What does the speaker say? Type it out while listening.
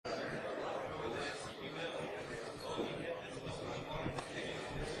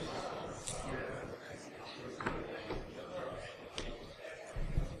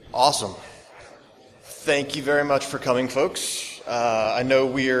Awesome. Thank you very much for coming, folks. I know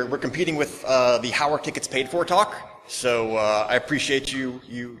we're competing with the How Are Tickets Paid For talk, so I appreciate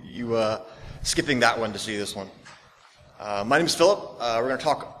you skipping that one to see this one. My name is Philip. We're going to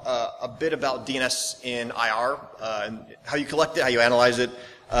talk a bit about DNS in IR, and how you collect it, how you analyze it,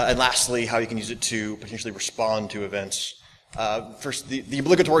 and lastly, how you can use it to potentially respond to events. First, the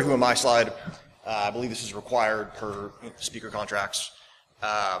obligatory who am I slide. I believe this is required per speaker contracts.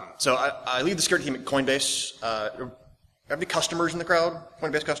 So I lead the security team at Coinbase. Have any customers in the crowd?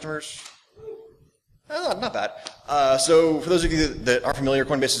 Coinbase customers? Oh, not bad. So for those of you that aren't familiar,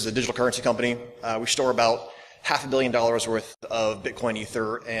 Coinbase is a digital currency company. We store about $500 million worth of Bitcoin,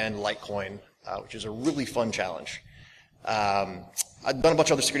 Ether, and Litecoin, which is a really fun challenge. I've done a bunch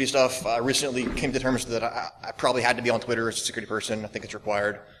of other security stuff. I recently came to terms that I probably had to be on Twitter as a security person. I think it's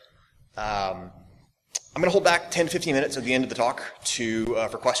required. I'm going to hold back 10 to 15 minutes at the end of the talk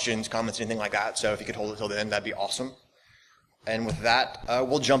for questions, comments, anything like that. So if you could hold it till the end, that'd be awesome. And with that,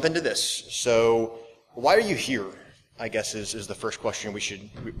 we'll jump into this. So why are you here, I guess, is the first question we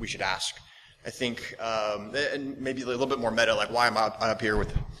should ask. I think, and maybe a little bit more meta, like why am I up here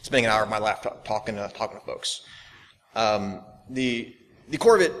spending an hour of my life talking to folks. The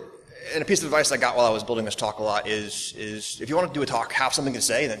core of it, and a piece of advice I got while I was building this talk a lot is if you want to do a talk, have something to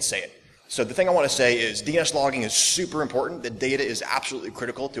say, then say it. So the thing I want to say is DNS logging is super important. The data is absolutely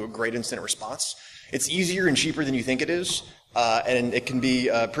critical to a great incident response. It's easier and cheaper than you think it is, and it can be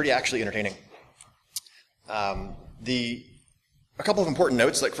pretty actually entertaining. A couple of important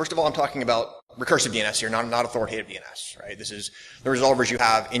notes, like first of all, I'm talking about recursive DNS here, not authoritative DNS, right? This is the resolvers you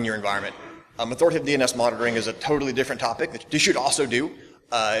have in your environment. Authoritative DNS monitoring is a totally different topic that you should also do.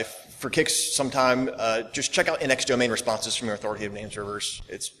 For kicks sometime, just check out NX domain responses from your authoritative name servers.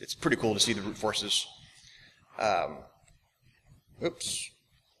 It's pretty cool to see the root forces.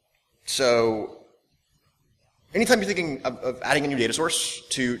 So anytime you're thinking of adding a new data source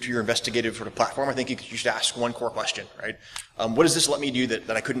to your investigative sort of platform, I think you should ask one core question, right? What does this let me do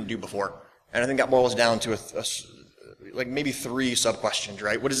that I couldn't do before? And I think that boils down to like maybe 3 sub-questions,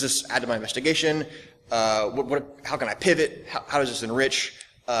 right? What does this add to my investigation? How can I pivot? How does this enrich?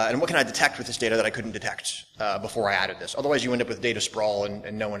 And what can I detect with this data that I couldn't detect before I added this? Otherwise, you end up with data sprawl,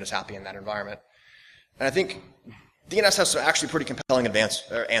 and no one is happy in that environment. And I think DNS has some actually pretty compelling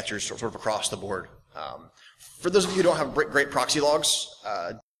answers sort of across the board. For those of you who don't have great proxy logs,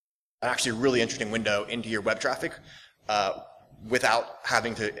 actually a really interesting window into your web traffic without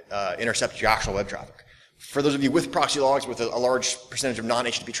having to intercept your actual web traffic. For those of you with proxy logs with a large percentage of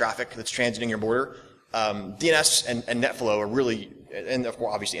non-HTTP traffic that's transiting your border, DNS and NetFlow are really, and of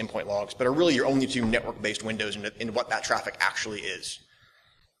course obviously endpoint logs, but are really your only 2 network-based windows into what that traffic actually is.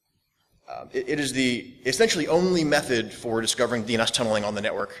 It is the essentially only method for discovering DNS tunneling on the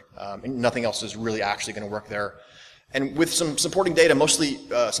network. And nothing else is really actually going to work there. And with some supporting data, mostly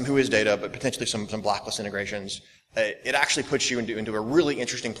some whois data, but potentially some blacklist integrations, it actually puts you into a really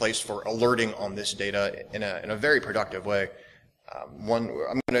interesting place for alerting on this data in a very productive way.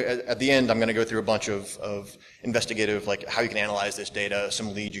 At the end, I'm going to go through a bunch of investigative, like how you can analyze this data,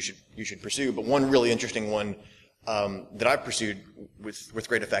 some leads you should pursue. But one really interesting one that I've pursued with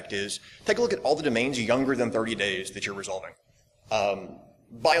great effect is take a look at all the domains younger than 30 days that you're resolving.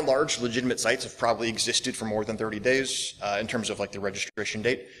 By and large, legitimate sites have probably existed for more than 30 days in terms of like the registration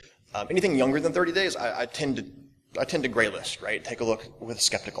date. Anything younger than 30 days, I tend to gray list, right? Take a look with a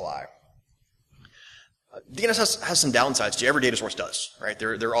skeptical eye. DNS has some downsides to every data source does, right?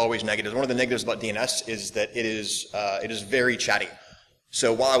 They're always negatives. One of the negatives about DNS is that it is very chatty.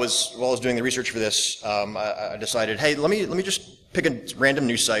 So while I was doing the research for this, I decided, hey, let me just pick a random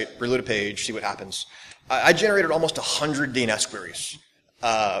news site, reload a page, see what happens. I generated almost 100 DNS queries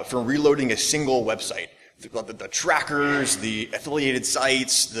from reloading a single website. The trackers, the affiliated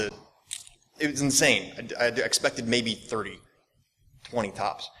sites, it was insane. I expected maybe 30, 20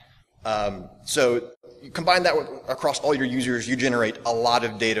 tops. So you combine that across all your users, you generate a lot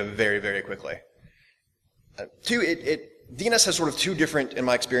of data very, very quickly. DNS has sort of 2 different, in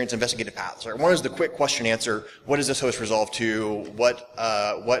my experience, investigative paths. Right? One is the quick question answer. What does this host resolve to? What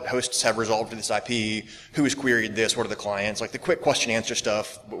hosts have resolved to this IP? Who has queried this? What are the clients? Like the quick question answer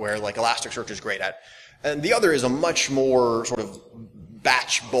stuff where like Elasticsearch is great at. And the other is a much more sort of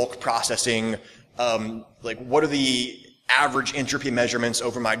batch bulk processing. Like what are the average entropy measurements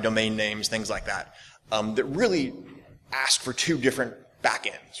over my domain names, things like that. That really ask for 2 different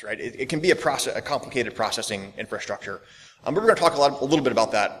backends, right? It can be a complicated processing infrastructure. But we're going to talk a little bit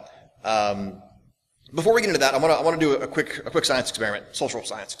about that. Before we get into that, I want to do a quick science experiment, social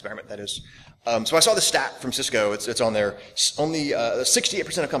science experiment, that is. So I saw the stat from Cisco. It's on there. Only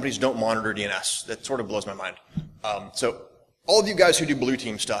 68% of companies don't monitor DNS. That sort of blows my mind. So all of you guys who do blue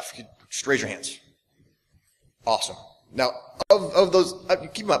team stuff, just raise your hands. Awesome. Now, of those,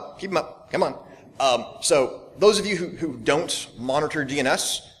 keep them up, come on. So those of you who don't monitor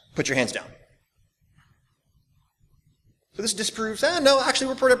DNS, put your hands down. So this disproves, no,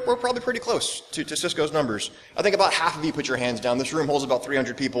 actually we're probably pretty close to Cisco's numbers. I think about half of you put your hands down. This room holds about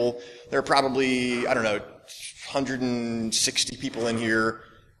 300 people. There are probably, 160 people in here.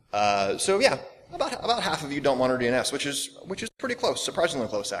 So yeah, about half of you don't monitor DNS, which is pretty close, surprisingly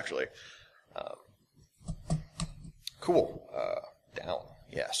close actually. Cool. Down.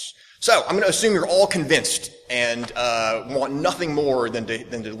 Yes. So I'm going to assume you're all convinced and want nothing more than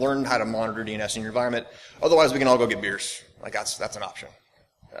to learn how to monitor DNS in your environment. Otherwise, we can all go get beers. Like that's an option.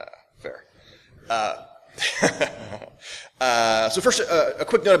 Fair. So first, a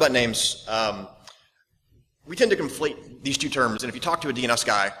quick note about names. We tend to conflate these two terms, and if you talk to a DNS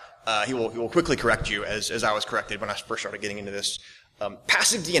guy, he will quickly correct you, as I was corrected when I first started getting into this.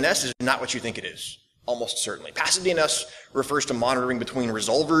 Passive DNS is not what you think it is. Almost certainly. Passive DNS refers to monitoring between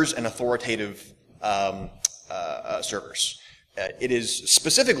resolvers and authoritative servers. It is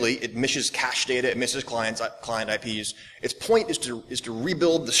specifically, it misses cache data, it misses client IPs. Its point is to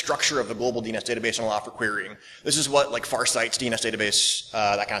rebuild the structure of the global DNS database and allow for querying. This is what like Farsight's DNS database,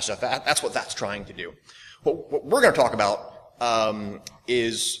 that kind of stuff. That's what that's trying to do. What we're going to talk about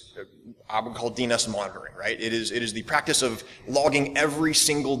is I would call DNS monitoring, right? It is the practice of logging every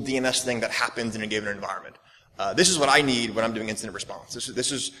single DNS thing that happens in a given environment. This is what I need when I'm doing incident response.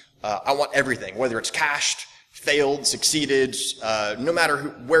 This is I want everything, whether it's cached, failed, succeeded, no matter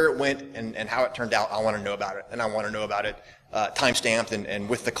where it went and how it turned out, I want to know about it. And I want to know about it time-stamped and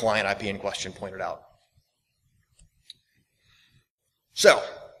with the client IP in question pointed out. So,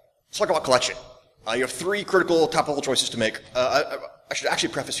 let's talk about collection. You have three critical top-level choices to make. I should actually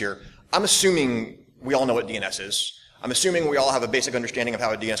preface here. I'm assuming we all know what DNS is. I'm assuming we all have a basic understanding of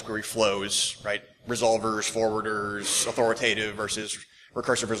how a DNS query flows, right? Resolvers, forwarders, authoritative versus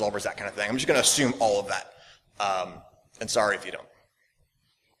recursive resolvers, that kind of thing. I'm just going to assume all of that. And sorry if you don't.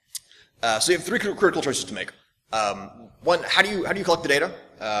 So you have three critical choices to make. One, how do you collect the data?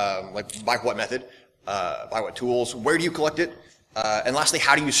 Like by what method? By what tools? Where do you collect it? And lastly,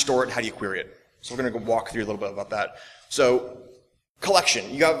 how do you store it? How do you query it? So we're going to go walk through a little bit about that. So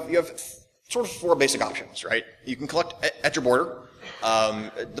collection, you have sort of four basic options, right? You can collect at your border.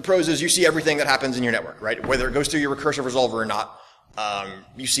 The pros is you see everything that happens in your network, right? Whether it goes through your recursive resolver or not,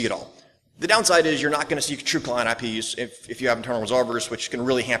 you see it all. The downside is you're not going to see true client IPs if you have internal resolvers, which can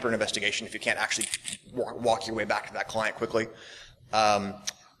really hamper an investigation if you can't actually walk your way back to that client quickly.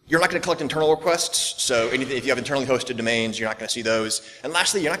 You're not going to collect internal requests, so if you have internally hosted domains, you're not going to see those. And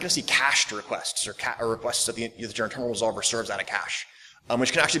lastly, you're not going to see cached requests or requests that your internal resolver serves out of cache,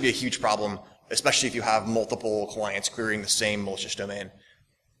 which can actually be a huge problem, especially if you have multiple clients querying the same malicious domain.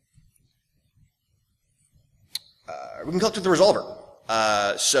 We can collect with the resolver.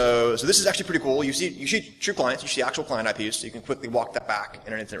 So this is actually pretty cool. You see true clients, you see actual client IPs, so you can quickly walk that back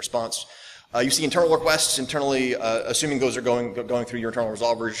in an incident response. You see internal requests internally, assuming those are going through your internal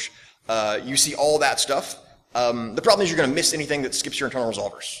resolvers. You see all that stuff. The problem is you're going to miss anything that skips your internal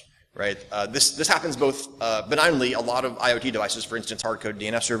resolvers, right? This happens both benignly, a lot of IoT devices, for instance, hard-code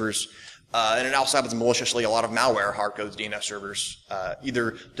DNS servers, and it also happens maliciously, a lot of malware hard-codes DNS servers,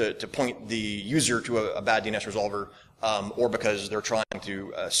 either to point the user to a bad DNS resolver, or because they're trying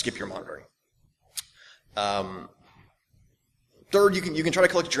to skip your monitoring. Third, you can try to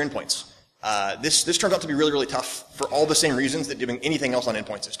collect your endpoints. This turns out to be really, really tough for all the same reasons that doing anything else on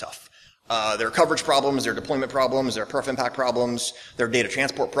endpoints is tough. There are coverage problems, there are deployment problems, there are perf impact problems, there are data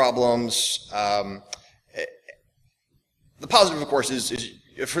transport problems. The positive, of course, is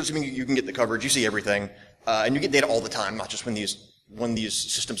if assuming you can get the coverage, you see everything, and you get data all the time, not just when these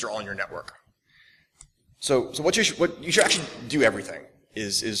systems are on your network. So what you should actually do everything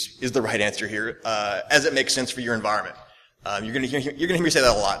is the right answer here, as it makes sense for your environment. You're going to hear me say that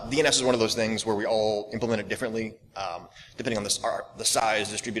a lot. DNS is one of those things where we all implement it differently, depending on the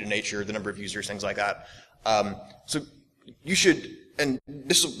size, distributed nature, the number of users, things like that. So you should, and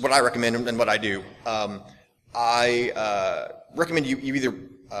this is what I recommend and what I do. I recommend you either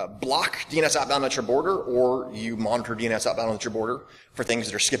block DNS outbound at your border, or you monitor DNS outbound at your border for things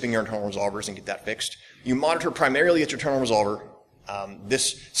that are skipping your internal resolvers and get that fixed. You monitor primarily at your internal resolver.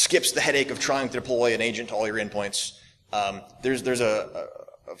 This skips the headache of trying to deploy an agent to all your endpoints. There's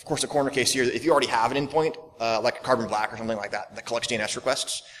of course, a corner case here. If you already have an endpoint, like a Carbon Black or something like that collects DNS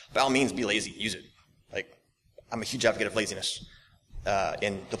requests, by all means, be lazy, use it. I'm a huge advocate of laziness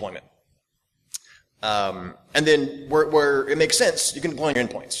in deployment. And then where it makes sense, you can deploy on your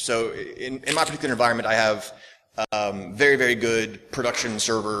endpoints. So in my particular environment, I have very, very good production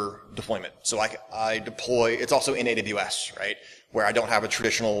server deployment. So I deploy, it's also in AWS, right, where I don't have a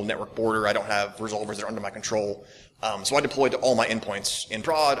traditional network border. I don't have resolvers that are under my control. So I deploy to all my endpoints in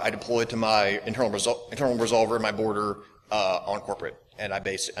prod. I deploy to my internal resolver and my border on corporate, and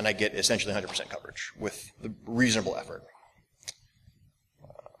I get essentially 100% coverage with the reasonable effort.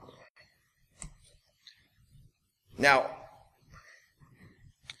 Now,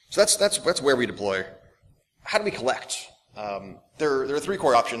 so that's where we deploy. How do we collect? There are three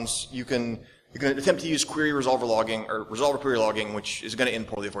core options. You can attempt to use query resolver logging or resolver query logging, which is going to end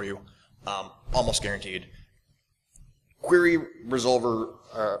poorly for you, almost guaranteed. Query resolver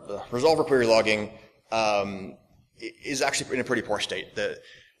query logging is actually in a pretty poor state.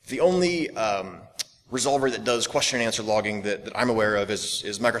 The only resolver that does question and answer logging that I'm aware of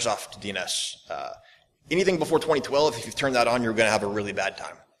is Microsoft DNS. Anything before 2012, if you've turned that on, you're going to have a really bad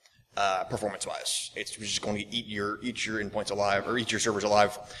time, performance-wise. It's just going to eat your endpoints alive, or eat your servers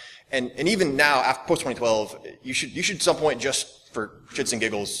alive. And even now, after post-2012, you should at some point, just for shits and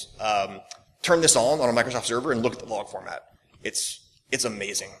giggles, turn this on a Microsoft server and look at the log format. It's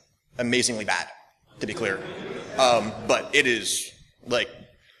amazing, amazingly bad, to be clear. But it is like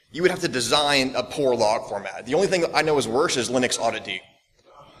you would have to design a poor log format. The only thing that I know is worse is Linux Audit D.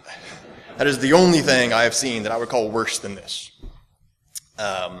 That is the only thing I have seen that I would call worse than this.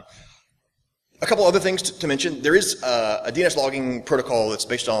 A couple other things to mention. There is a DNS logging protocol that's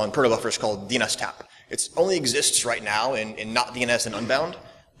based on protobuffers called DNS tap. It only exists right now in not DNS and Unbound,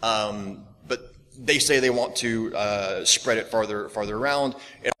 but they say they want to spread it farther around.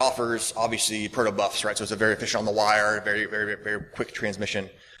 It offers obviously protobufs, right? So it's a very efficient on the wire, very, very, very quick transmission.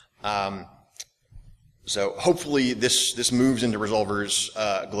 So hopefully this moves into resolvers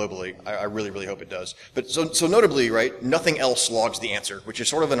globally. I really, really hope it does. But so notably, right, nothing else logs the answer, which is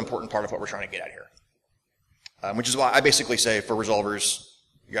sort of an important part of what we're trying to get at here. Which is why I basically say for resolvers,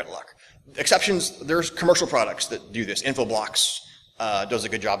 you got luck. Exceptions, there's commercial products that do this. Infoblox does a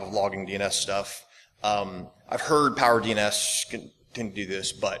good job of logging DNS stuff. I've heard Power DNS can do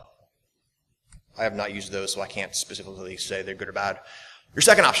this, but I have not used those, so I can't specifically say they're good or bad. Your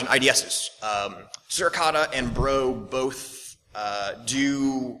second option, IDSs. Suricata and Bro both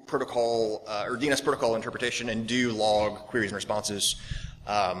do protocol or DNS protocol interpretation and do log queries and responses,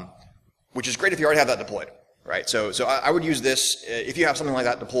 which is great if you already have that deployed, right? So I would use this if you have something like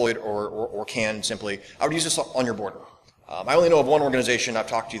that deployed or can simply. I would use this on your border. I only know of one organization I've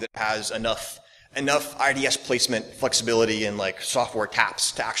talked to that has enough IDS placement flexibility and like software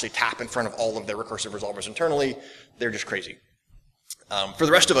taps to actually tap in front of all of their recursive resolvers internally. They're just crazy. For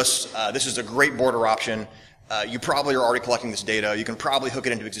the rest of us, this is a great border option. You probably are already collecting this data. You can probably hook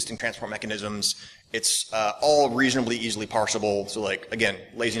it into existing transport mechanisms. It's all reasonably easily parsable. So like, again,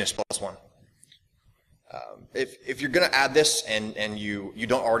 laziness plus one. If you're going to add this and you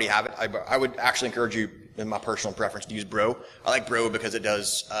don't already have it, I would actually encourage you, in my personal preference, to use Bro. I like Bro because it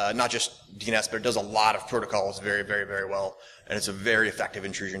does not just DNS, but it does a lot of protocols very, very, very well. And it's a very effective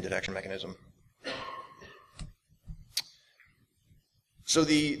intrusion detection mechanism. So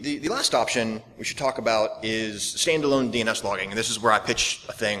the last option we should talk about is standalone DNS logging, and this is where I pitch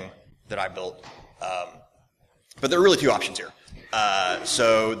a thing that I built. But there are really two options here.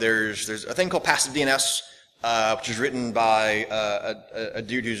 So there's a thing called passive DNS, which is written by a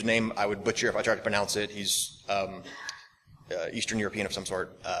dude whose name I would butcher if I tried to pronounce it. He's Eastern European of some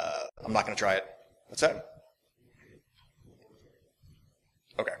sort. I'm not going to try it. What's that?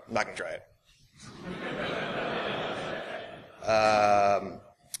 Okay, I'm not going to try it.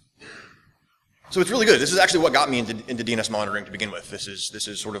 So it's really good. This is actually what got me into DNS monitoring to begin with. This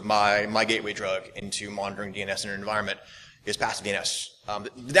is sort of my gateway drug into monitoring DNS in an environment is passive DNS.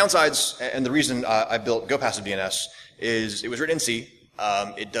 The downsides and the reason I built Go Passive DNS is it was written in C.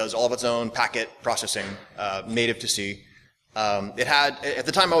 It does all of its own packet processing, native to C. It had at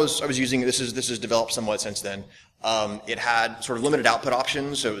the time I was using it, this is developed somewhat since then. It had sort of limited output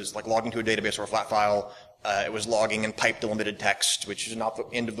options, so it was like logging to a database or a flat file. It was logging in pipe delimited text, which is not the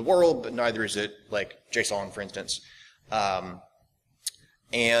end of the world, but neither is it like JSON, for instance.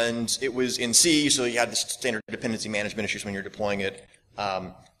 And it was in C, so you had the standard dependency management issues when you're deploying it.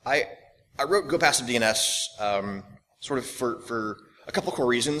 I wrote Go Passive DNS sort of for a couple core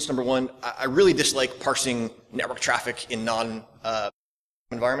reasons. Number one, I really dislike parsing network traffic in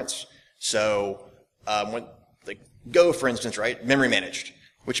non-environments. So when like Go, for instance, right, memory managed,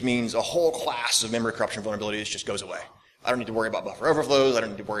 which means a whole class of memory corruption vulnerabilities just goes away. I don't need to worry about buffer overflows. I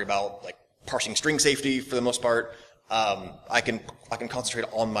don't need to worry about like parsing string safety for the most part. I can concentrate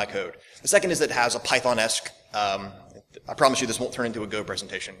on my code. The second is that it has a Python-esque, I promise you this won't turn into a Go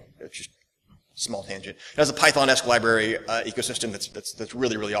presentation. It's just a small tangent. It has a Python-esque library ecosystem that's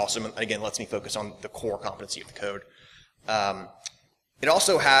really, really awesome, and again, lets me focus on the core competency of the code. It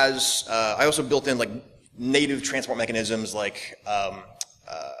also has, I also built in like native transport mechanisms like,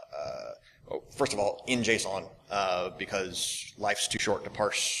 first of all, in JSON, because life's too short to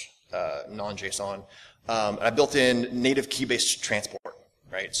parse non-JSON. I built in native key-based transport,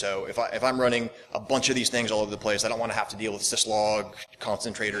 right? So if I'm running a bunch of these things all over the place, I don't want to have to deal with syslog,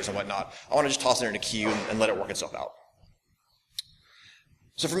 concentrators, and whatnot. I want to just toss it in a queue and let it work itself out.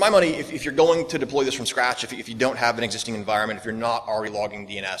 So for my money, if you're going to deploy this from scratch, if you don't have an existing environment, if you're not already logging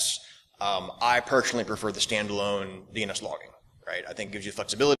DNS, I personally prefer the standalone DNS logging. Right? I think it gives you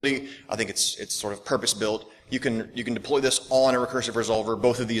flexibility. I think it's sort of purpose-built. You can deploy this on a recursive resolver.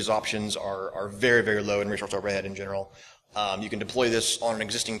 Both of these options are very, very low in resource overhead in general. You can deploy this on an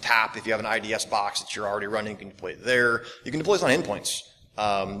existing tap. If you have an IDS box that you're already running, you can deploy it there. You can deploy this on endpoints.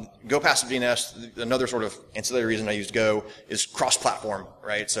 Go passive DNS, another sort of ancillary reason I used Go is cross-platform,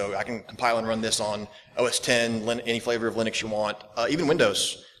 right? So I can compile and run this on OS 10, any flavor of Linux you want, even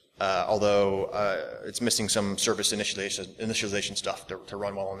Windows. Although it's missing some service initialization stuff to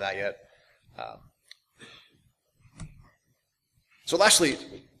run well on that yet. So lastly,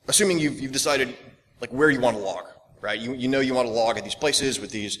 assuming you've decided like where you want to log, right? You know you want to log at these places with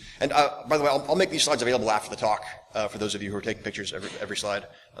these. And by the way, I'll make these slides available after the talk for those of you who are taking pictures every slide.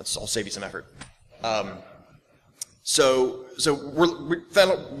 I'll save you some effort. So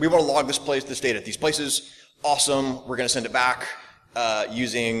we want to log this data at these places. Awesome. We're going to send it back.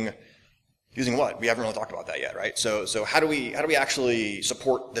 Using what? We haven't really talked about that yet, right? So how do we actually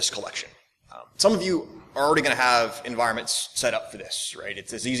support this collection? Some of you are already going to have environments set up for this, right?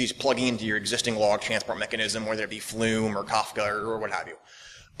 It's as easy as plugging into your existing log transport mechanism, whether it be Flume or Kafka or what have you.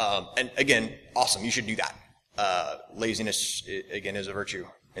 And again, awesome. You should do that. Laziness, again, is a virtue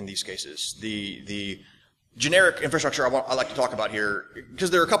in these cases. The generic infrastructure I like to talk about here,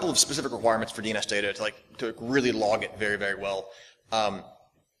 because there are a couple of specific requirements for DNS data to really log it very, very well.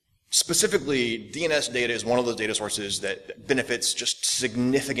 Specifically, DNS data is one of those data sources that benefits just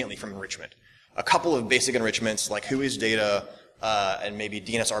significantly from enrichment. A couple of basic enrichments like whois data and maybe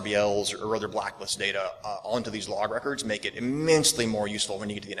DNS RBLs or other blacklist data onto these log records make it immensely more useful when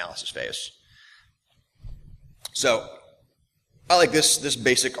you get to the analysis phase. So I like this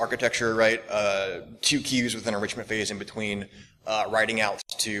basic architecture, right? 2 queues with an enrichment phase in between, writing out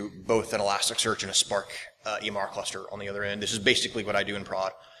to both an Elasticsearch and a Spark EMR cluster on the other end. This is basically what I do in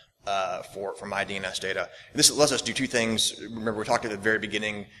prod for my DNS data. This lets us do 2 things. Remember, we talked at the very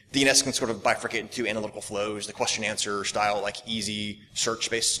beginning. DNS can sort of bifurcate into analytical flows, the question-answer style, like easy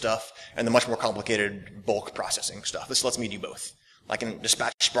search-based stuff, and the much more complicated bulk processing stuff. This lets me do both. I can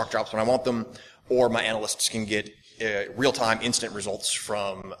dispatch Spark drops when I want them, or my analysts can get real-time instant results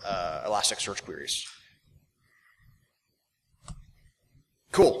from Elasticsearch queries.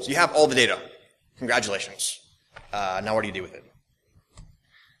 Cool. So you have all the data. Congratulations. Now what do you do with it?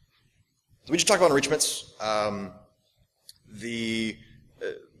 So we just talked about enrichments.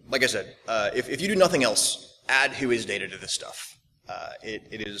 Like I said, if you do nothing else, add whois data to this stuff.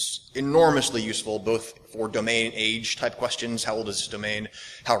 It is enormously useful both for domain age type questions. How old is this domain?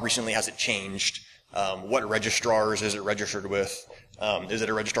 How recently has it changed? What registrars is it registered with? Is it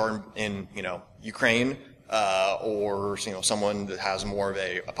a registrar in Ukraine or someone that has more of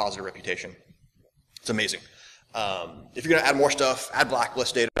a positive reputation? It's amazing. If you're going to add more stuff, add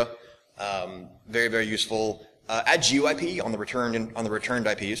blacklist data. Very, very useful. Add GUIP on the returned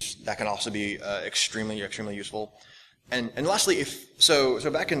IPs. That can also be extremely, extremely useful. And lastly,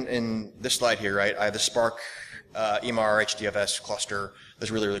 so back in this slide here, right? I have the Spark EMR HDFS cluster. That's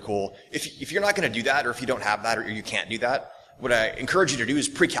really, really cool. If you're not going to do that, or if you don't have that, or you can't do that, what I encourage you to do is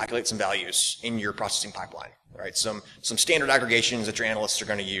pre-calculate some values in your processing pipeline, right? Some standard aggregations that your analysts are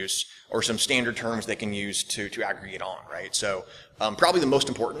going to use, or some standard terms they can use to aggregate on, right? So probably the most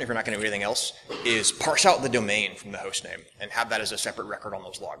important, if you're not going to do anything else, is parse out the domain from the host name and have that as a separate record on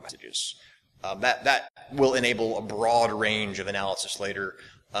those log messages. That will enable a broad range of analysis later,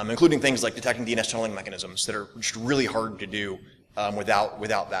 including things like detecting DNS tunneling mechanisms that are just really hard to do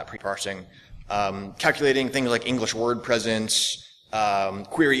without that pre-parsing. Calculating things like English word presence,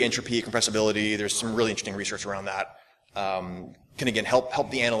 query entropy, compressibility. There's some really interesting research around that. Can again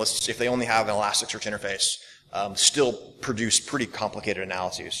help the analysts, if they only have an Elasticsearch interface, still produce pretty complicated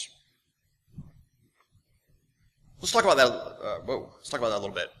analyses. Let's talk about that. Let's talk about that a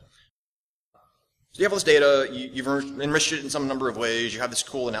little bit. So you have all this data, you've enriched it in some number of ways, you have this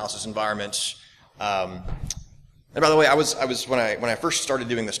cool analysis environment. And by the way, I was when I first started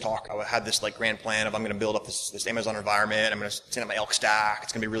doing this talk, I had this like grand plan of I'm going to build up this Amazon environment, I'm going to stand up my elk stack,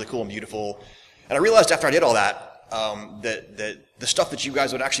 it's going to be really cool and beautiful. And I realized after I did all that, that the stuff that you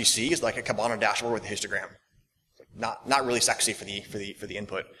guys would actually see is like a Kibana dashboard with a histogram. Not really sexy for the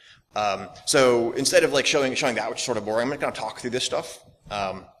input. So instead of like showing that, which is sort of boring, I'm going to kind of talk through this stuff.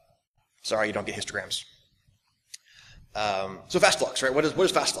 Sorry, you don't get histograms. So fast flux, right? What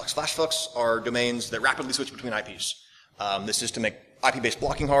is fast flux? Fast flux are domains that rapidly switch between IPs. This is to make IP-based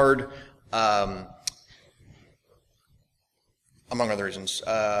blocking hard, among other reasons.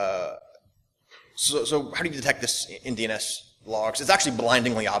 So how do you detect this in DNS logs? It's actually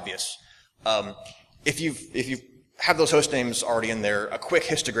blindingly obvious. If you have those host names already in there, a quick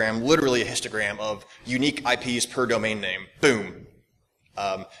histogram, literally a histogram of unique IPs per domain name, boom.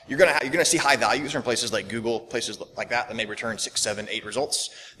 You're gonna see high values from places like Google, places like that may return 6, 7, 8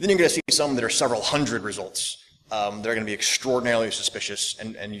 results. Then you're gonna see some that are several hundred results. They're gonna be extraordinarily suspicious,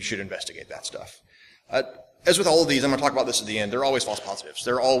 and you should investigate that stuff. As with all of these, I'm gonna talk about this at the end. They're always false positives.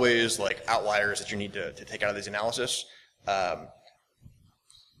 They're always like outliers that you need to take out of these analysis. But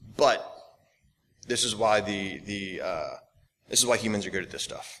this is why this is why humans are good at this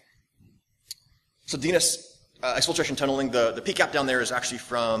stuff. So DNS exfiltration tunneling, the PCAP down there is actually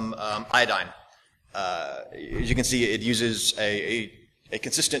from iodine. As you can see, it uses a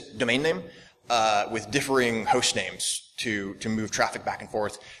consistent domain name with differing host names to move traffic back and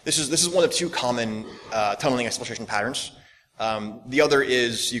forth. This is one of two common tunneling exfiltration patterns. The other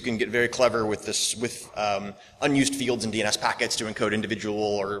is you can get very clever with this with unused fields in DNS packets to encode individual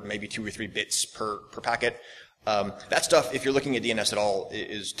or maybe 2 or 3 bits per packet. That stuff, if you're looking at DNS at all,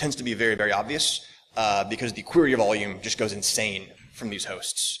 tends to be very, very obvious. Because the query volume just goes insane from these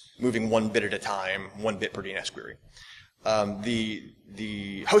hosts, moving 1 bit at a time, 1 bit per DNS query.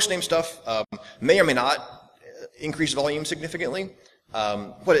 The host name stuff may or may not increase volume significantly.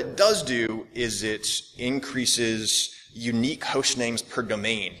 What it does do is it increases unique host names per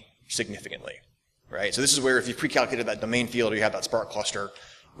domain significantly, right? So this is where if you pre-calculated that domain field or you have that Spark cluster,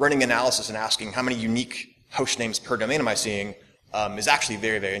 running analysis and asking how many unique host names per domain am I seeing is actually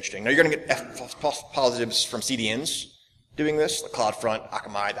very, very interesting. Now, you're going to get false positives from CDNs doing this, like CloudFront,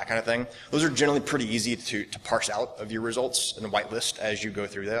 Akamai, that kind of thing. Those are generally pretty easy to parse out of your results in the whitelist as you go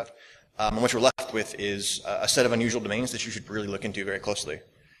through that. And what you're left with is a set of unusual domains that you should really look into very closely.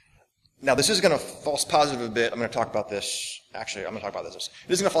 Now, this is going to false positive a bit. I'm going to talk about this. Actually, I'm going to talk about this.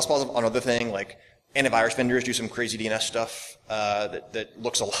 This is going to false positive on other thing, like antivirus vendors do some crazy DNS stuff that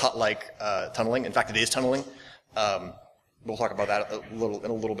looks a lot like tunneling. In fact, it is tunneling. We'll talk about that in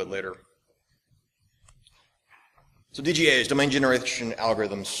a little bit later. So DGAs, domain generation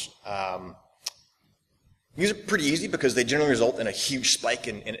algorithms, these are pretty easy because they generally result in a huge spike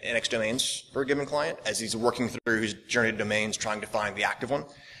in NX domains for a given client as he's working through his generated domains trying to find the active one.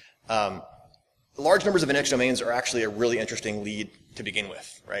 Large numbers of NX domains are actually a really interesting lead to begin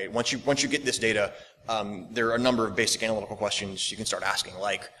with, right? Once you get this data, there are a number of basic analytical questions you can start asking,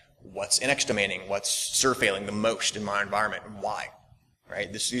 like, what's NX domaining? What's surfailing the most in my environment, and why?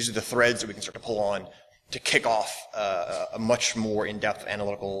 Right? These are the threads that we can start to pull on to kick off a much more in-depth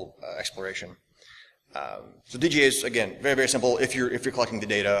analytical exploration. So DGAs, again, very, very simple. If you're collecting the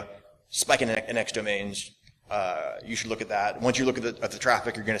data, spike in NX domains, you should look at that. Once you look at the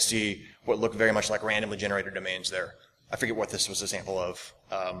traffic, you're going to see what look very much like randomly generated domains there. I forget what this was a sample of.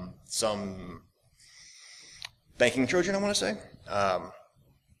 Some banking Trojan, I want to say.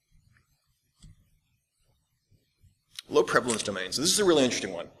 Low prevalence domains. So this is a really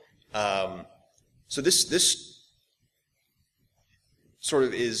interesting one. So this sort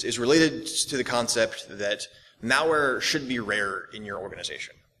of is related to the concept that malware should be rare in your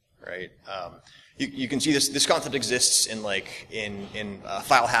organization, right? You can see this concept exists in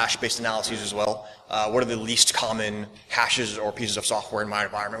file hash based analyses as well. What are the least common hashes or pieces of software in my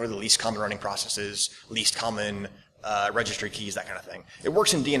environment? What are the least common running processes, least common registry keys, that kind of thing? It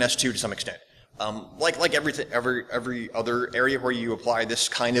works in DNS too to some extent. Like every other area where you apply this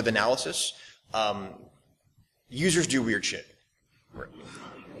kind of analysis, users do weird shit,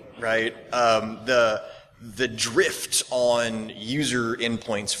 right? The drift on user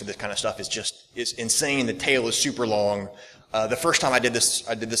endpoints for this kind of stuff is insane. The tail is super long. The first time I did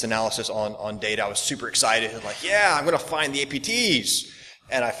this analysis on data, I was super excited. Like, yeah, I'm going to find the APTs,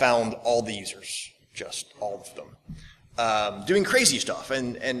 and I found all the users, just all of them. Doing crazy stuff,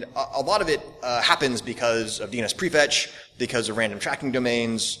 and a lot of it happens because of DNS prefetch, because of random tracking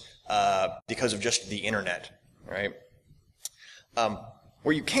domains, because of just the internet, right?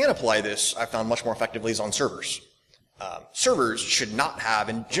 Where you can apply this, I found much more effectively, is on servers. Servers should not have,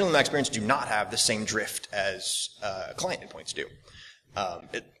 and generally in my experience, do not have the same drift as client endpoints do,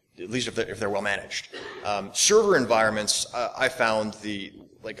 at least if they're well managed. Server environments, I found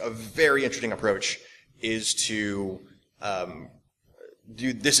a very interesting approach is to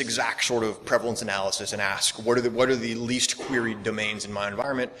do this exact sort of prevalence analysis and ask what are the least queried domains in my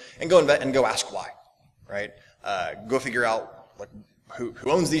environment, and go ask why, right? Go figure out who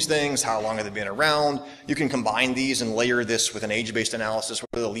owns these things, how long have they been around. You can combine these and layer this with an age-based analysis.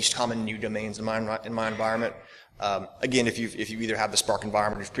 What are the least common new domains in my environment? Again, if you either have the Spark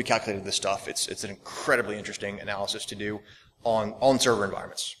environment or you've pre-calculated this stuff, it's an incredibly interesting analysis to do on server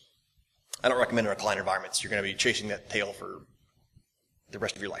environments. I don't recommend it on client environments. You're going to be chasing that tail for the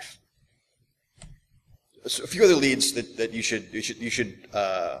rest of your life. So a few other leads that you should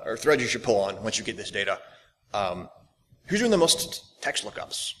or threads you should pull on once you get this data. Who's doing the most text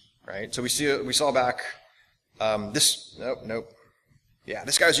lookups, right? So we saw back this. Nope. Yeah,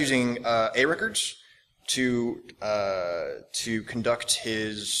 this guy's using A records to conduct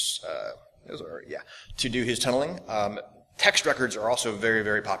his to do his tunneling. Text records are also very,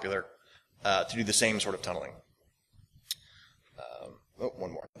 very popular to do the same sort of tunneling.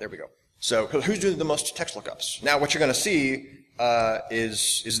 One more. There we go. So who's doing the most text lookups? Now what you're going to see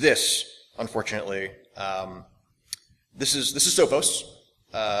is this, unfortunately. This is Sophos.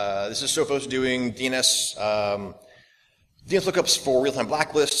 This is Sophos doing DNS lookups for real-time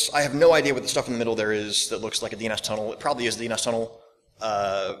blacklists. I have no idea what the stuff in the middle there is that looks like a DNS tunnel. It probably is a DNS tunnel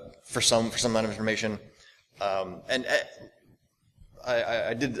for some amount of information.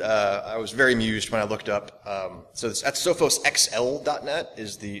 I was very amused when I looked up. So that's sophosxl.net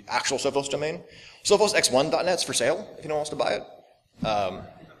is the actual Sophos domain. Sophosx1.net is for sale if anyone wants to buy it.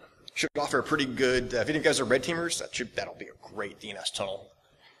 Should offer a pretty good. If any of you guys are red teamers, that'll be a great DNS tunnel.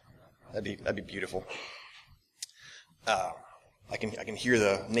 That'd be beautiful. I can hear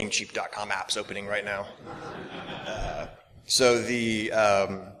the Namecheap.com apps opening right now. So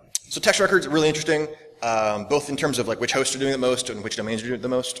text records are really interesting, both in terms of which hosts are doing it most and which domains are doing it the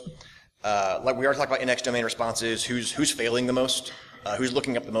most. We already talked about index domain responses, who's failing the most, who's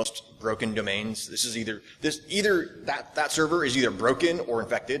looking up the most broken domains. This is either that server is either broken or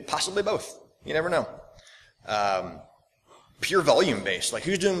infected, possibly both. You never know. Pure volume based,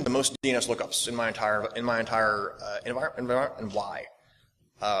 who's doing the most DNS lookups in my entire environment and why?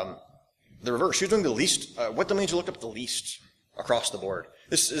 The reverse, who's doing the least? What domains you look up the least across the board?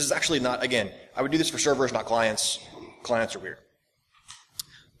 This is actually not. Again, I would do this for servers, not clients. Clients are weird.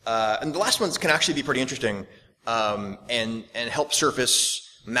 And the last ones can actually be pretty interesting and help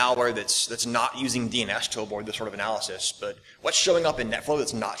surface malware that's not using DNS to avoid this sort of analysis. But what's showing up in NetFlow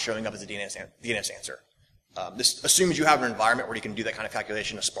that's not showing up as a DNS answer? This assumes you have an environment where you can do that kind of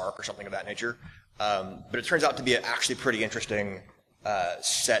calculation, a Spark or something of that nature. But it turns out to be an actually pretty interesting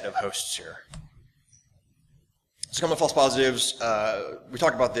set of hosts here. So common false positives. We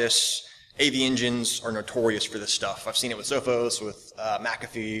talked about this. AV engines are notorious for this stuff. I've seen it with Sophos, with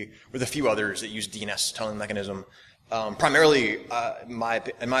McAfee, with a few others that use DNS tunneling mechanism. Primarily, in my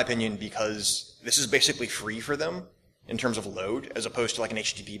opinion, because this is basically free for them in terms of load, as opposed to an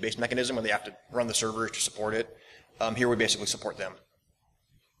HTTP-based mechanism where they have to run the servers to support it. Here we basically support them.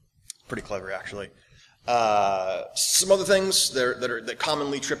 Pretty clever, actually. Some other things that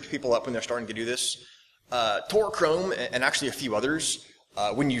commonly trip people up when they're starting to do this. Tor, Chrome, and actually a few others,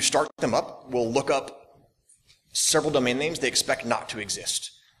 when you start them up, will look up several domain names they expect not to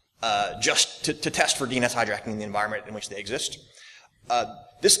exist, just to test for DNS hijacking in the environment in which they exist.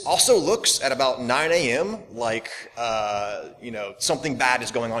 This also looks at about 9 a.m. like something bad is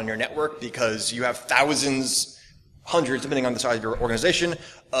going on in your network because you have thousands, hundreds, depending on the size of your organization,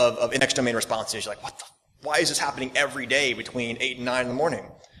 of index domain responses. You're like, why is this happening every day between 8 and 9 in the morning?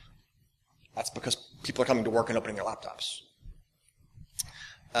 That's because people are coming to work and opening their laptops.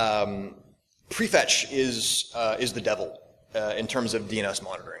 Prefetch is the devil in terms of DNS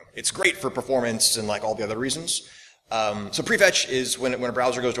monitoring. It's great for performance and all the other reasons. So prefetch is when a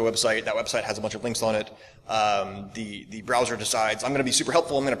browser goes to a website, that website has a bunch of links on it. The browser decides, I'm going to be super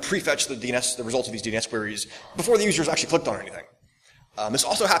helpful, I'm going to prefetch the results of these DNS queries before the user's actually clicked on anything. This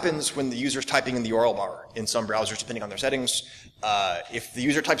also happens when the user's typing in the URL bar in some browsers, depending on their settings. If the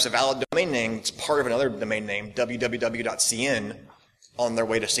user types a valid domain name, it's part of another domain name, www.cn, on their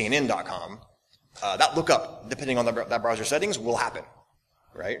way to cnn.com. That lookup, depending on that browser settings, will happen,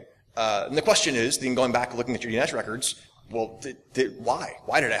 right? And the question is, then going back and looking at your DNS records, well, why?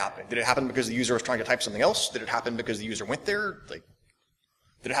 Why did it happen? Did it happen because the user was trying to type something else? Did it happen because the user went there?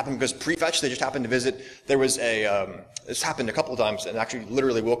 Did it happen because prefetch, they just happened to visit? There was this happened a couple of times and actually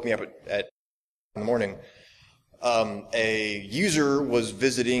literally woke me up at in the morning. A user was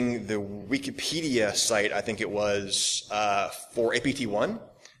visiting the Wikipedia site, I think it was, for APT1,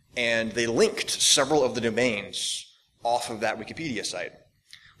 and they linked several of the domains off of that Wikipedia site.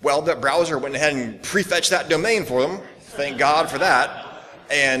 Well, the browser went ahead and prefetched that domain for them, thank God for that,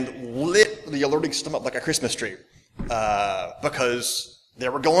 and lit the alerting system up like a Christmas tree, because they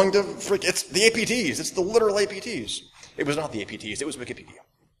were going to it's the APTs, it's the literal APTs. It was not the APTs, it was Wikipedia.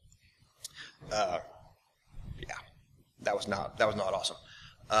 That was not awesome.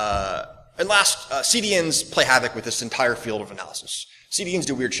 And last, CDNs play havoc with this entire field of analysis. CDNs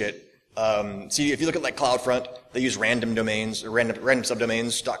do weird shit. If you look at like CloudFront, they use random domains, or random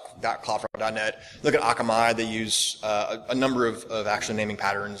subdomains, .cloudfront.net. Look at Akamai, they use a number of actually naming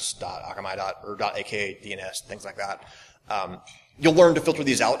patterns, .akamai, or .aka DNS, things like that. You'll learn to filter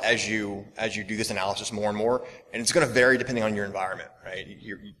these out as you do this analysis more and more, and it's going to vary depending on your environment, right?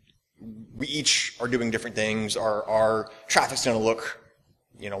 We each are doing different things. Our traffic's going to look,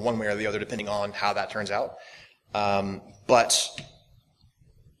 one way or the other depending on how that turns out. But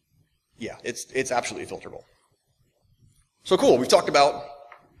yeah, it's absolutely filterable. So cool. We've talked about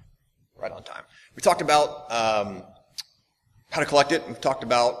right on time. We talked about how to collect it. We've talked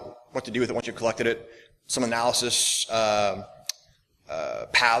about what to do with it once you've collected it. Some analysis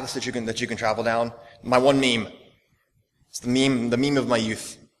paths that you can travel down. My one meme. It's the meme of my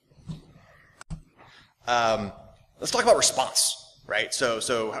youth. Let's talk about response, right?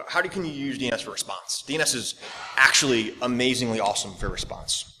 So how can you use DNS for response? DNS is actually amazingly awesome for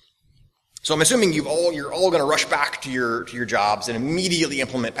response. So I'm assuming you're all going to rush back to your jobs and immediately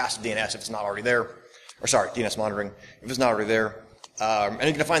implement passive DNS if it's not already there, or sorry, DNS monitoring if it's not already there, and you're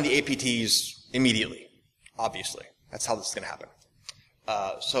going to find the APTs immediately. Obviously, that's how this is going to happen.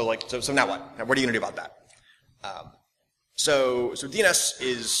 So now what? Now what are you going to do about that? So DNS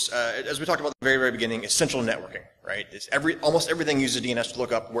is, as we talked about at the very, very beginning, essential networking, right? Almost everything uses DNS to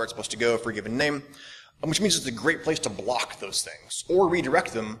look up where it's supposed to go for a given name, which means it's a great place to block those things, or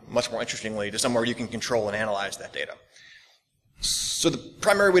redirect them, much more interestingly, to somewhere you can control and analyze that data. So the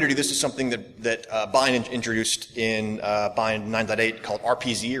primary way to do this is something that Bind introduced in Bind 9.8 called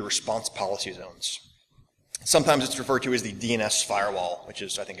RPZ, or Response Policy Zones. Sometimes it's referred to as the DNS firewall, which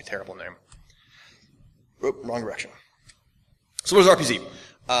is, I think, a terrible name. Oh, wrong direction. So what is RPZ?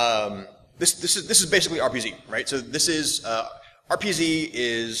 This is basically RPZ, right? So this is RPZ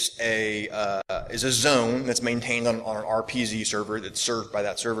is a zone that's maintained on an RPZ server that's served by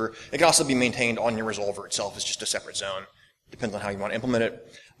that server. It can also be maintained on your resolver itself as just a separate zone. Depends on how you want to implement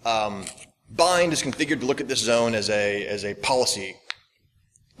it. Bind is configured to look at this zone as a policy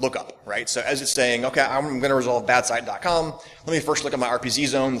lookup, right? So as it's saying, okay, I'm going to resolve badsite.com. Let me first look at my RPZ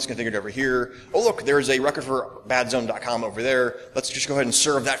zone that's configured over here. Oh, look, there's a record for badzone.com over there. Let's just go ahead and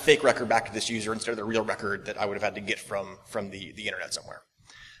serve that fake record back to this user instead of the real record that I would have had to get from the internet somewhere.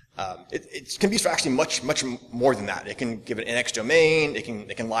 It can be actually much more than that. It can give an NX domain.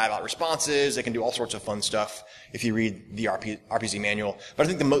 It can lie about responses. It can do all sorts of fun stuff if you read the RPZ manual. But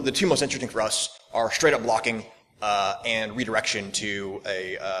I think the two most interesting for us are straight up blocking and redirection to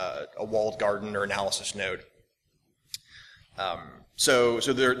a walled garden or analysis node. So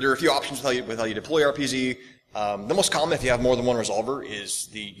there are a few options with how you deploy RPZ. The most common, if you have more than one resolver, is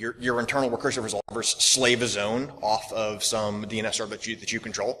your internal recursive resolvers slave a zone off of some DNS server that you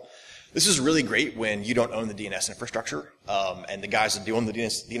control. This is really great when you don't own the DNS infrastructure, and the guys that do own the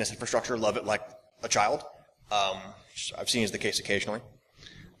DNS infrastructure love it like a child. Which I've seen is the case occasionally.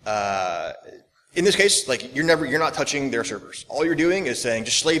 In this case, like you're not touching their servers. All you're doing is saying,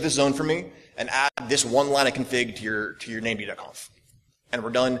 just slave this zone for me and add this one line of config to your named.conf. And we're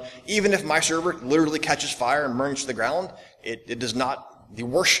done. Even if my server literally catches fire and burns to the ground, it does not, the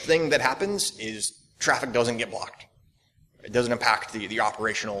worst thing that happens is traffic doesn't get blocked. It doesn't impact the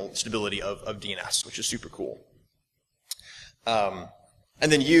operational stability of DNS, which is super cool. And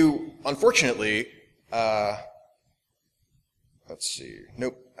then you, unfortunately, let's see,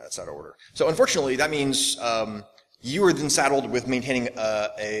 nope. That's out of order. So unfortunately, that means you are then saddled with maintaining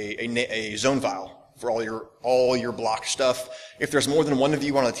a zone file for all your blocked stuff. If there's more than one of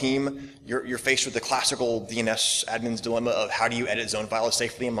you on a team, you're faced with the classical DNS admin's dilemma of how do you edit zone files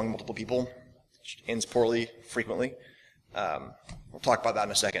safely among multiple people, which ends poorly frequently. We'll talk about that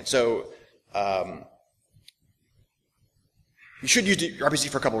in a second. So you should use RPC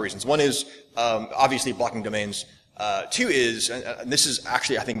for a couple of reasons. One is obviously blocking domains. Two is, and this is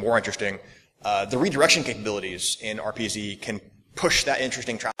actually, I think, more interesting, the redirection capabilities in RPZ can push that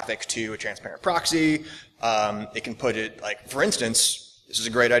interesting traffic to a transparent proxy. It can put it, like, for instance, this is a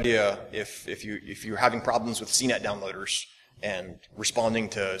great idea if you're having problems with CNET downloaders and responding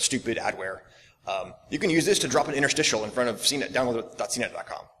to stupid adware. You can use this to drop an interstitial in front of CNET,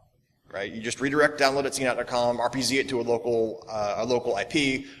 download.cnet.com. Right? You just redirect download.cnet.com, RPZ it to a local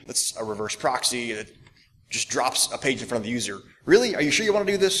IP. That's a reverse proxy. It just drops a page in front of the user. Really? Are you sure you want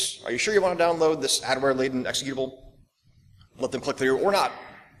to do this? Are you sure you want to download this adware-laden executable? Let them click through or not,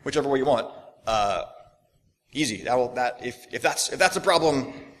 whichever way you want. Easy. If that's a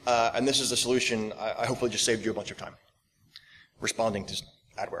problem and this is the solution, I hopefully just saved you a bunch of time responding to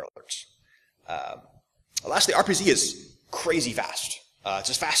adware alerts. Lastly, RPZ is crazy fast. It's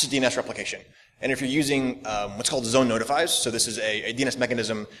as fast as DNS replication. And if you're using what's called zone notifies, so this is a DNS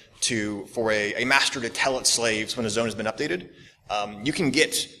mechanism for a master to tell its slaves when a zone has been updated, you can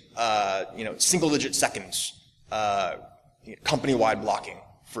get single-digit seconds company-wide blocking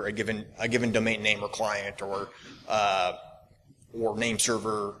for a given domain name or client or name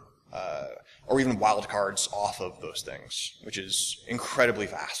server or even wildcards off of those things, which is incredibly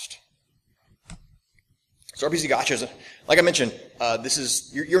fast. So RPZ gotchas, like I mentioned,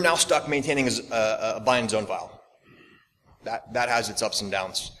 you're now stuck maintaining a bind zone file. That has its ups and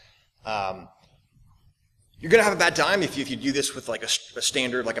downs. You're going to have a bad time if you do this with like a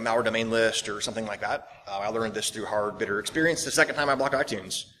standard, like a malware domain list or something like that. I learned this through hard, bitter experience. The second time I blocked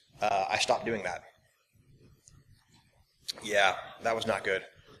iTunes, I stopped doing that. Yeah, that was not good.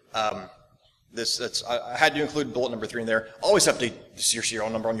 I had to include bullet number 3 in there. Always update your serial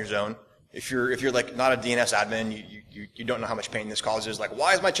number on your zone. If you're like not a DNS admin, you don't know how much pain this causes. Like,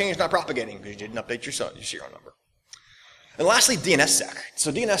 why is my change not propagating? Because you didn't update your serial number. And lastly, DNSSEC.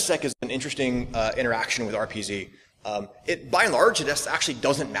 So DNSSEC is an interesting interaction with RPZ. By and large, it actually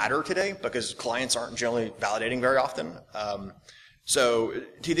doesn't matter today because clients aren't generally validating very often. So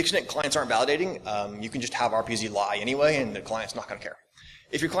to the extent clients aren't validating, you can just have RPZ lie anyway, and the client's not going to care.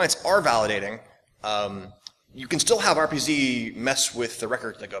 If your clients are validating, you can still have RPZ mess with the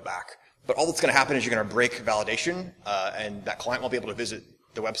records that go back. But all that's going to happen is you're going to break validation, and that client won't be able to visit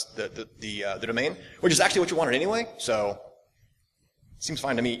the domain, which is actually what you wanted anyway. So it seems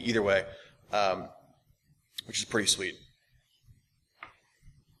fine to me either way, which is pretty sweet.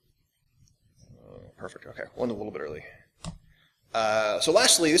 Perfect. Okay, one a little bit early. So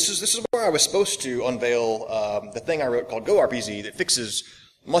lastly, this is where I was supposed to unveil the thing I wrote called GoRPZ that fixes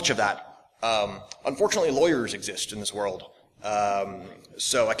much of that. Unfortunately, lawyers exist in this world.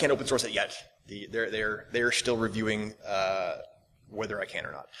 So I can't open source it yet. They're still reviewing whether I can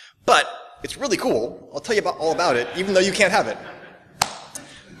or not. But it's really cool. I'll tell you all about it, even though you can't have it.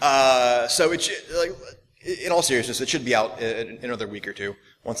 So in all seriousness, it should be out in another week or two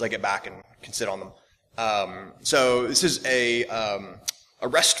once I get back and can sit on them. So this is a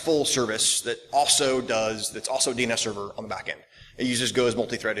RESTful service that's also DNS server on the back end. It uses Go's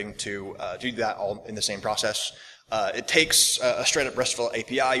multi-threading to do that all in the same process. It takes a straight-up RESTful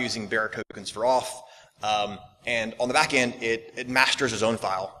API using bearer tokens for auth, and on the back end, it masters its own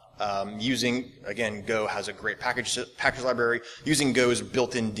file using, again, Go has a great package library, using Go's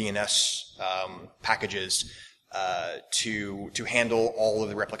built-in DNS packages to handle all of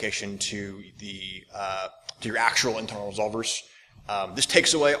the replication to your actual internal resolvers. This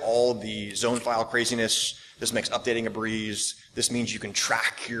takes away all the zone file craziness. This makes updating a breeze. This means you can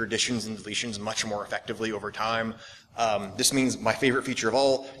track your additions and deletions much more effectively over time. This means my favorite feature of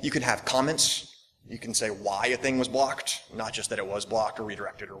all, you can have comments. You can say why a thing was blocked, not just that it was blocked or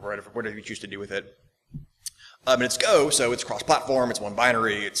redirected or whatever you choose to do with it. And it's Go, so it's cross-platform, it's one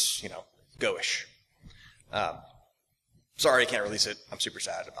binary, it's, Go-ish. Sorry I can't release it. I'm super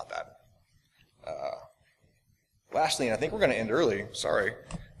sad about that. Lastly, and I think we're going to end early, sorry.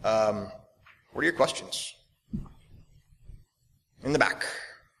 What are your questions? In the back.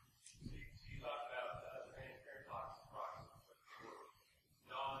 You talked about transparent proxies,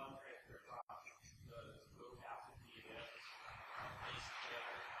 non-transparent proxies. Does Go have to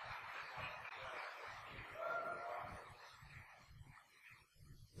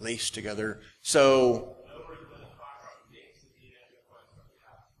be laced together? So,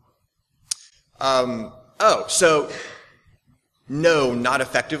 so no, not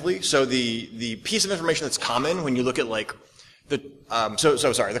effectively. So the piece of information that's common when you look at like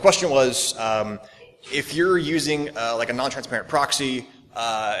sorry. The question was if you're using like a non-transparent proxy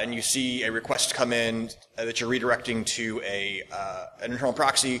and you see a request come in that you're redirecting to an internal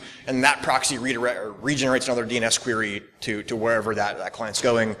proxy, and that proxy regenerates another DNS query to wherever that client's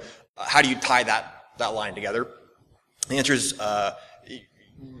going. How do you tie that line together? The answer is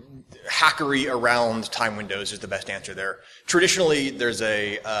hackery around time windows is the best answer there. Traditionally, there's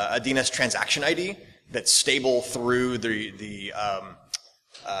a DNS transaction ID that's stable through the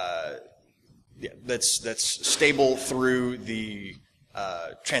that's stable through the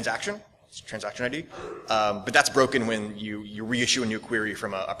transaction ID, but that's broken when you reissue a new query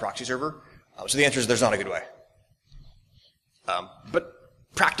from a proxy server. So the answer is there's not a good way. But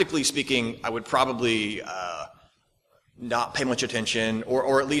practically speaking, I would probably not pay much attention,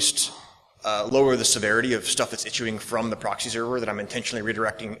 or at least lower the severity of stuff that's issuing from the proxy server that I'm intentionally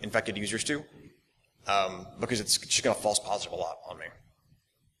redirecting infected users to, because it's just going to false positive a lot on me.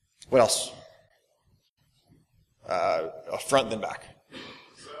 What else? Front then back.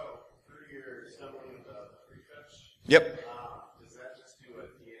 So, through your assembling of the prefetch, Yep. does that just do a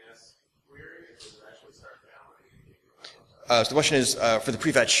DNS query, or does it actually start downloading? So the question is, for the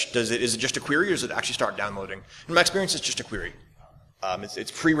prefetch, is it just a query, or does it actually start downloading? In my experience, it's just a query.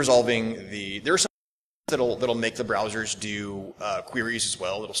 It's pre-resolving there are some that'll make the browsers do queries as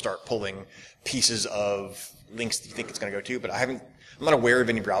well. It'll start pulling pieces of links that you think it's going to go to, but I'm not aware of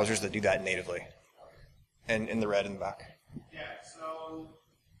any browsers that do that natively. And in the red in the back. Yeah, so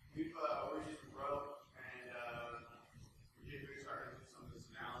we're using Row, and we're getting started to do some of this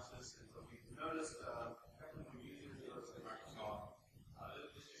analysis, and so we've noticed when users go to Microsoft,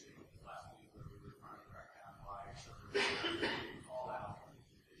 this just came up last week where we were trying to track down why servers didn't call out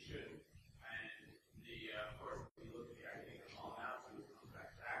they should. And of course, we look at the idea of calling out to come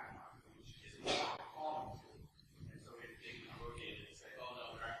back to Akamai, which isn't calling to. And so we have to dig and look at it and say, oh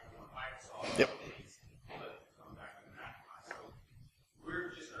no, they're actually going to Microsoft. Yep.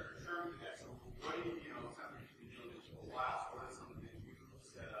 We're just determining that. So, what do you know? Something you've been doing this for a while. So, what are some of the things you can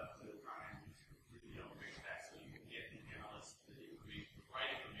set up to try and fix that so you can get the analysts the information, the right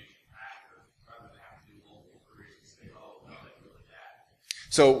information faster, rather than have to do multiple queries and say, oh, no, that's really that.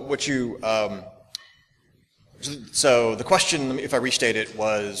 So so the question, if I restate it,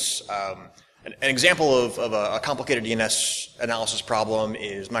 was an example of a complicated DNS analysis problem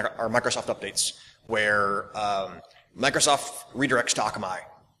is our Microsoft updates, where Microsoft redirects to Akamai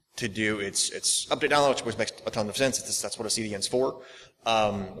to do its update download, which makes a ton of sense. That's what a CDN's for.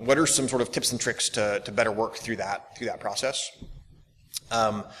 What are some sort of tips and tricks to better work through that process?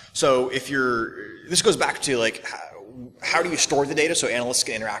 So this goes back to like how do you store the data so analysts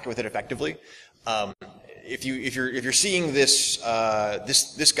can interact with it effectively? If you're seeing this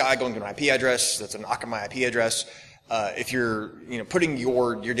guy going to an IP address that's an Akamai IP address. If you're putting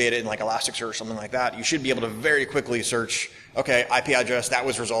your data in like Elasticsearch or something like that, you should be able to very quickly search, okay, IP address, that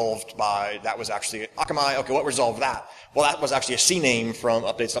was resolved that was actually Akamai. Okay, what resolved that? Well, that was actually a CNAME from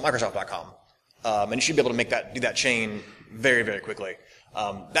updates.microsoft.com. And you should be able to do that chain very, very quickly.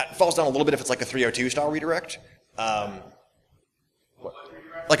 That falls down a little bit if it's like a 302 style redirect.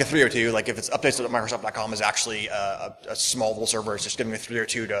 Like a 302, like if it's updates.microsoft.com is actually a small little server, it's just giving a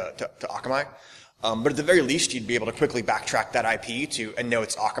 302 to Akamai. But at the very least, you'd be able to quickly backtrack that IP and know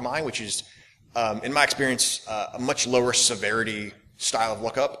it's Akamai, which is, in my experience, a much lower severity style of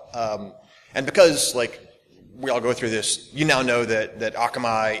lookup. And because, like, we all go through this, you now know that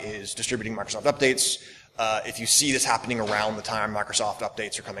Akamai is distributing Microsoft updates. If you see this happening around the time Microsoft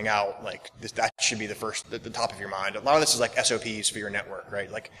updates are coming out, like that should be the top of your mind. A lot of this is like SOPs for your network,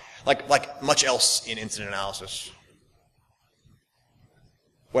 right? Like much else in incident analysis.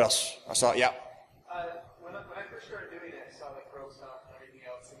 What else? I saw, yeah. When I first started doing it, I saw like row stuff and everything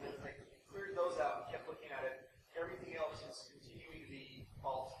else, and then I cleared those out and kept looking at it. Everything else is continuing to be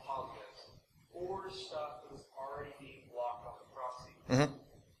false positives or stuff that was already being blocked on the proxy. Mm-hmm.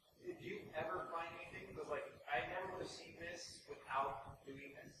 Did you ever find anything? Because like I never would have seen this without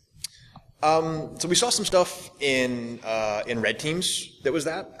doing this. So we saw some stuff in red teams that was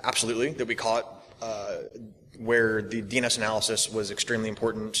absolutely that we caught where the DNS analysis was extremely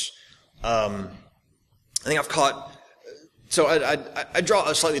important. I think I've caught. So I draw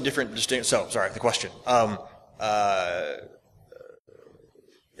a slightly different distinct. So sorry, the question.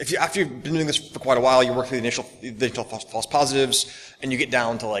 After you've been doing this for quite a while, you work through the initial false positives, and you get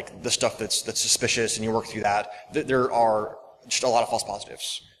down to like the stuff that's suspicious, and you work through that. There are just a lot of false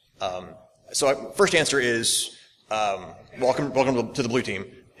positives. So first answer is welcome to the blue team.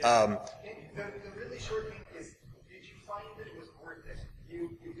 The really short thing is, did you find that it was worth it?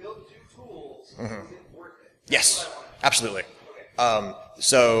 You built two tools. Mm-hmm. Was it worth it? Yes, absolutely. Okay.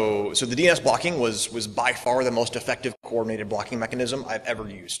 So the DNS blocking was by far the most effective coordinated blocking mechanism I've ever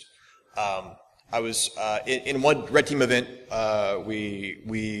used. I was in one red team event.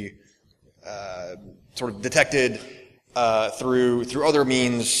 We sort of detected through other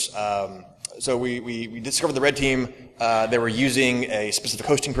means. So we discovered the red team. They were using a specific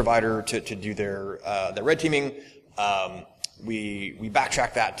hosting provider to do their red teaming. we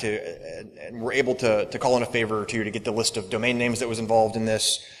backtrack that and we're able to call in a favor to get the list of domain names that was involved in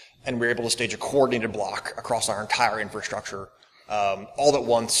this, and we're able to stage a coordinated block across our entire infrastructure, all at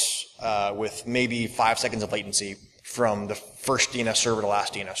once, with maybe 5 seconds of latency from the first DNS server to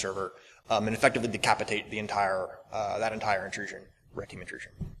last DNS server, and effectively decapitate the entire that entire intrusion, red team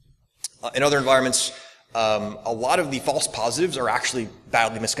intrusion. In other environments, a lot of the false positives are actually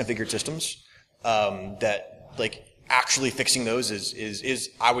badly misconfigured systems. That like actually fixing those is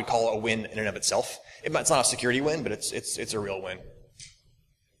I would call a win in and of itself. It's not a security win, but it's a real win.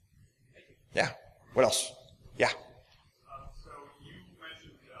 Yeah. What else? Yeah. So you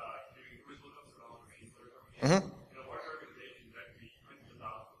mentioned doing quiz lookups and all the machines that are coming in. Mm-hmm. You know, large organizations that can be hundreds of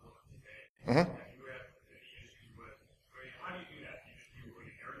thousands of lookups a day. Mm-hmm. Have you had any issues with? I mean, how do you do that? Do you just do like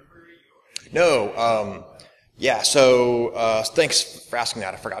an errand query? No. Yeah. So thanks for asking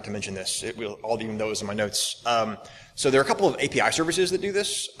that. I forgot to mention this. I'll even those in my notes. So there are a couple of API services that do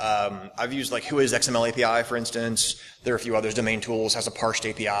this. I've used like Whois XML API, for instance. There are a few others. Domain Tools has a parsed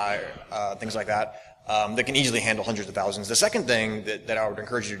API, things like that, that can easily handle hundreds of thousands. The second thing that I would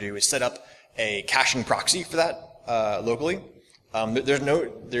encourage you to do is set up a caching proxy for that locally. There's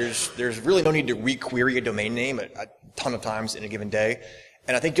really no need to requery a domain name a ton of times in a given day.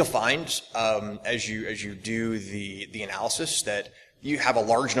 And I think you'll find, as you do the analysis, that you have a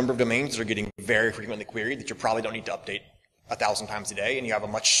large number of domains that are getting very frequently queried that you probably don't need to update 1,000 times a day, and you have a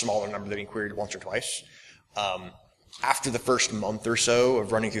much smaller number that are getting queried once or twice. After the first month or so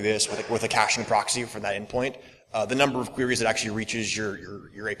of running through this with a caching proxy for that endpoint, the number of queries that actually reaches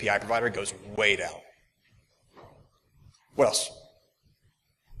your API provider goes way down. What else?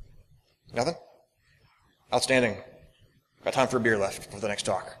 Nothing? Outstanding. Got time for a beer left for the next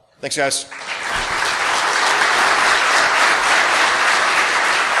talk. Thanks, guys.